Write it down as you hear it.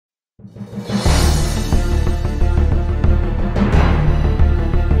Yo,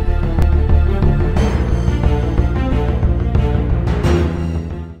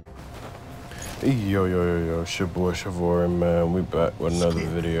 it's your boy Shavori, man. We back with another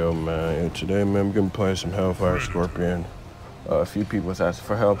video, man. And today, man, we're gonna play some Hellfire Scorpion. A few people was asking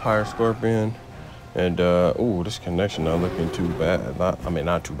for Hellfire Scorpion. And, ooh, this connection not looking too bad.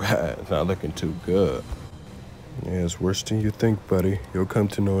 Not too bad. It's not looking too good. Yeah, it's worse than you think, buddy. You'll come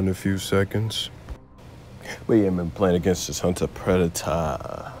to know in a few seconds. But yeah, been playing against this Hunter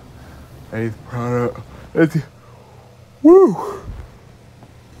Predator. 8th product. Woo!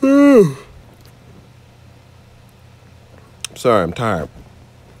 Sorry, I'm tired.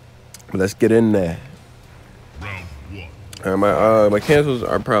 Let's get in there. My cancels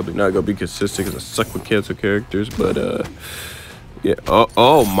are probably not gonna be consistent because I suck with cancel characters, but yeah.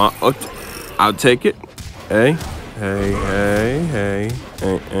 I'll take it. Hey.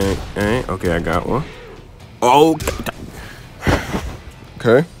 Okay, I got one. Oh.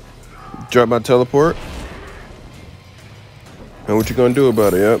 Okay. Drop my teleport. And what you gonna do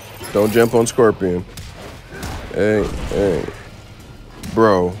about it? Yep. Don't jump on Scorpion. Hey.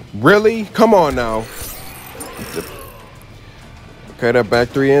 Bro, really? Come on now. Okay, that back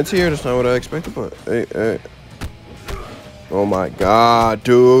 3 ends here. That's not what I expected, but hey. Oh my god,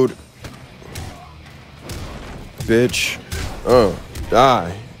 dude. Bitch.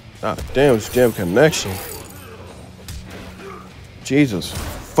 Die. Ah, damn, this damn connection. Jesus.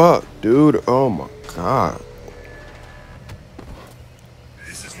 Fuck, dude. Oh my god.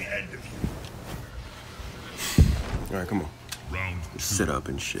 Alright, come on. Sit up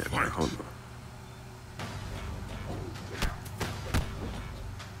and shit. Right, hold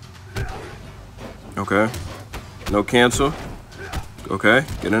on. Okay. No cancel. Okay,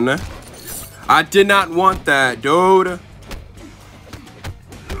 get in there. I did not want that, dude.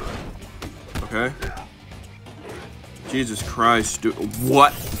 Okay. Jesus Christ, dude.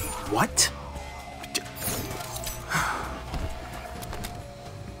 What? What?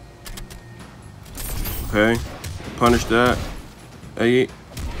 Okay. Punish that. Hey,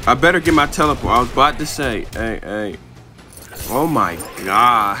 I better get my teleport. I was about to say, hey. Oh my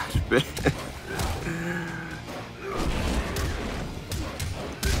god.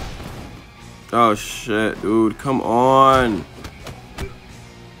 Oh shit, dude. Come on.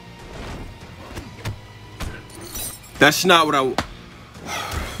 That's not what I.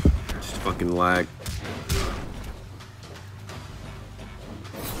 Just fucking lag.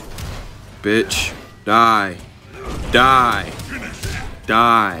 Bitch. Die.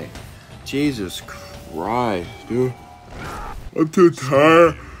 Jesus Christ, dude. I'm too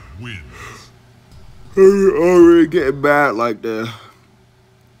tired. I'm already getting bad like that.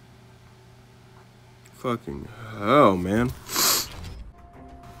 Fucking hell, man.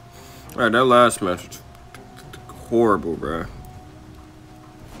 Alright, that last match was horrible, bro.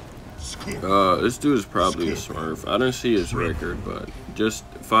 This dude is probably a smurf. I didn't see his record, but just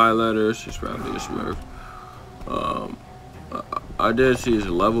 5 letters, he's probably a smurf. I did see his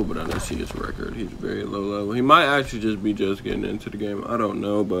level, but I didn't see his record. He's very low level. He might actually just be getting into the game. I don't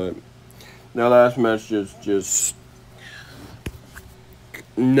know, but that last match just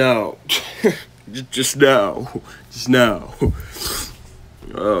no. just no. Just no.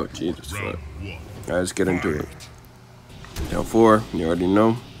 Oh, Jesus. Fuck. Alright, let's get into it. Down 4, you already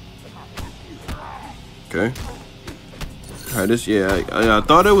know. Okay. Alright, this, yeah, I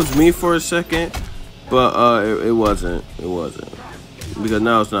thought it was me for a second, but it wasn't. It wasn't. Because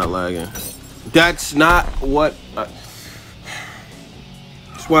now it's not lagging. That's not what that's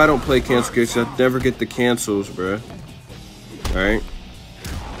why I don't play cancel cases. I never get the cancels, bruh. Alright.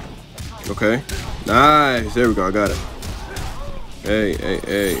 Okay. Nice. There we go. I got it. Hey.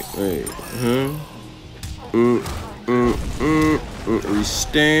 We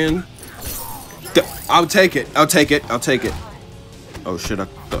stand. I'll take it. Oh shit, I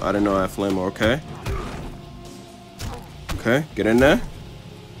didn't know I had flammer. Okay, get in there.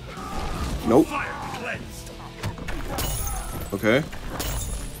 Nope. Okay.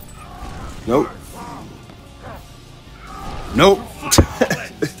 Nope.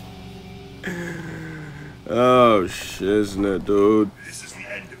 Oh shit, isn't it, dude? This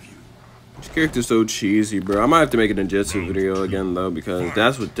character's so cheesy, bro. I might have to make a ninjutsu video again though, because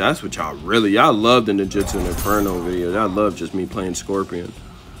that's what y'all love the ninjutsu and inferno videos. Y'all love just me playing Scorpion.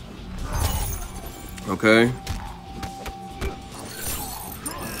 Okay.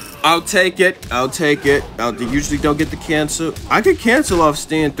 I'll take it. I usually don't get the cancel. I could cancel off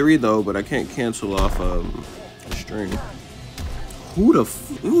stand 3 though, but I can't cancel off string. Who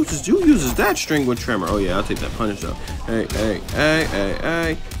uses that string with tremor? Oh yeah, I'll take that punish though. Hey, hey, hey, hey,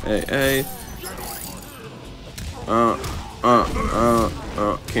 hey, hey, hey.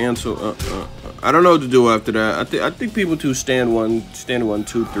 Cancel. I don't know what to do after that. I think people do stand one,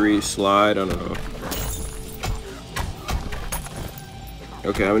 2, 3, slide. I don't know.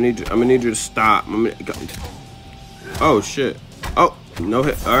 Okay, I'm gonna need you to stop. Oh shit. Oh, no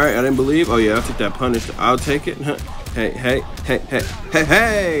hit. All right, I didn't believe. Oh yeah, I'll take that punish. I'll take it. Hey, hey, hey, hey, hey,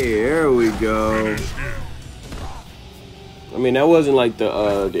 hey. There we go. I mean, that wasn't like the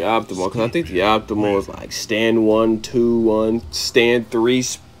optimal, because I think the optimal is like stand 1, 2, 1, stand 3,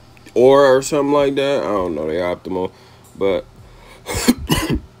 or something like that. I don't know the optimal, but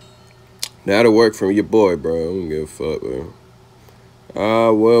that'll work for your boy, bro. I don't give a fuck, bro. I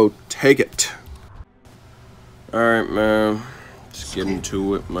will take it. All right, man. Let's get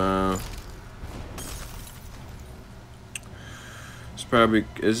into it, man. It's probably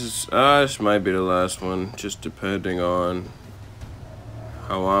this might be the last one, just depending on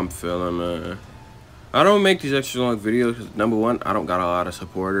how I'm feeling, man. I don't make these extra long videos because, number one, I don't got a lot of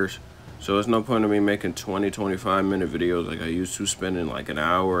supporters, so there's no point in me making 20-25 minute videos like I used to, spending like an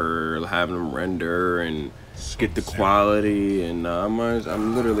hour having them render and get the quality. And I'm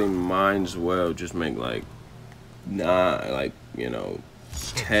literally might as well just make like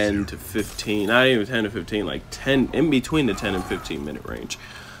 10 to 15, not even 10 to 15, like 10, in between the 10 and 15 minute range.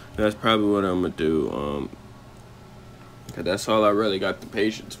 That's probably what I'm gonna do. Cause that's all I really got the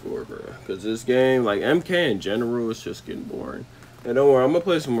patience for, bro. Cause this game, like MK in general, is just getting boring. And don't worry, I'm gonna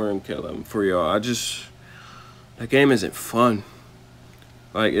play some more MK11 for y'all. That game isn't fun.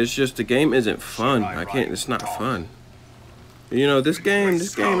 Like, it's just, the game isn't fun. It's not fun. You know, this game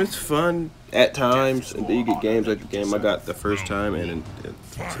is fun at times, and you get games like the game I got the first time, and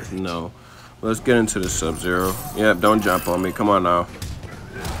no. Let's get into the Sub-Zero. Yep, don't jump on me. Come on now.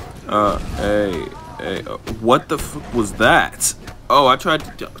 Hey, what the fuck was that? Oh, I tried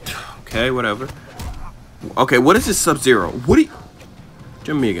to. Okay, whatever. Okay, what is this Sub-Zero? What do you?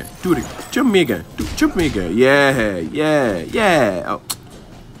 Jump me again. Do it again. Jump me again. Jump me again. Yeah, yeah, yeah. Oh.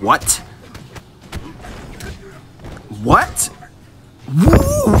 What? What?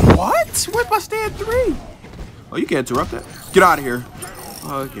 What? Where's my stand 3? Oh, you can't interrupt that. Get out of here.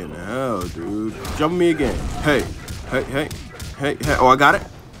 Fucking hell, dude. Jump me again. Hey, hey, hey, hey, hey. Oh, I got it.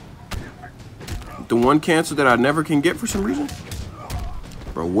 The one cancel that I never can get for some reason.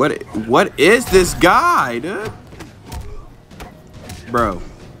 Bro, what is this guy, dude? Bro.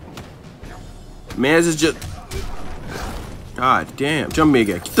 Man, this is just. God damn. Jump me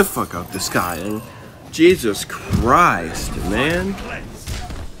again. Get the fuck out this guy, man. Jesus Christ, man.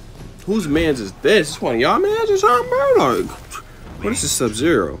 Whose mans is this? This one of y'all mans or something, bro? Like, what is this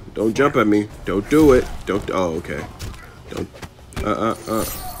Sub-Zero? Don't jump at me. Don't do it. Don't. Oh, okay. Don't.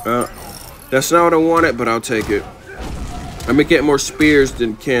 That's not what I wanted, but I'll take it. I'm gonna get more spears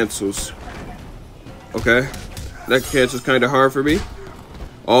than cancels. Okay. That cancel's kind of hard for me.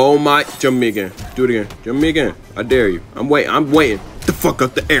 Oh my. Jump me again. Do it again. Jump me again. I dare you. I'm waiting. Get the fuck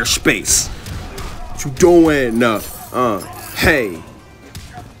out the airspace. What you doing? Hey.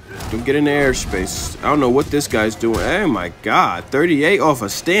 Don't get in the airspace. I don't know what this guy's doing. Oh my god. 38 off a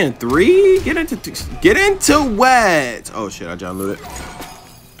stand 3? Get into wet. Oh shit, I John looted.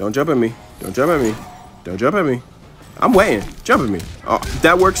 Don't jump at me. Don't jump at me. Don't jump at me. I'm waiting. Jump at me. Oh,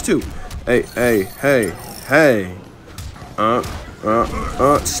 that works too. Hey, hey, hey, hey.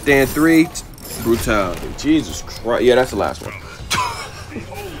 Stand 3. Brutality. Jesus Christ. Yeah, that's the last one.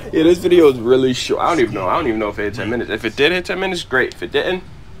 Yeah, this video is really short. I don't even know if it hit 10 minutes. If it did hit 10 minutes, great. If it didn't,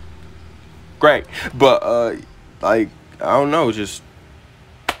 great. But like, I don't know, just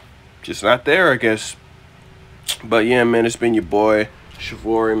not there, I guess. But yeah, man, it's been your boy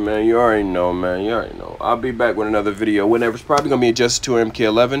Shivory, man. You already know, man. You already know. I'll be back with another video whenever. It's probably gonna be just to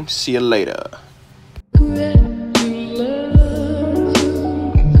MK11. See you later.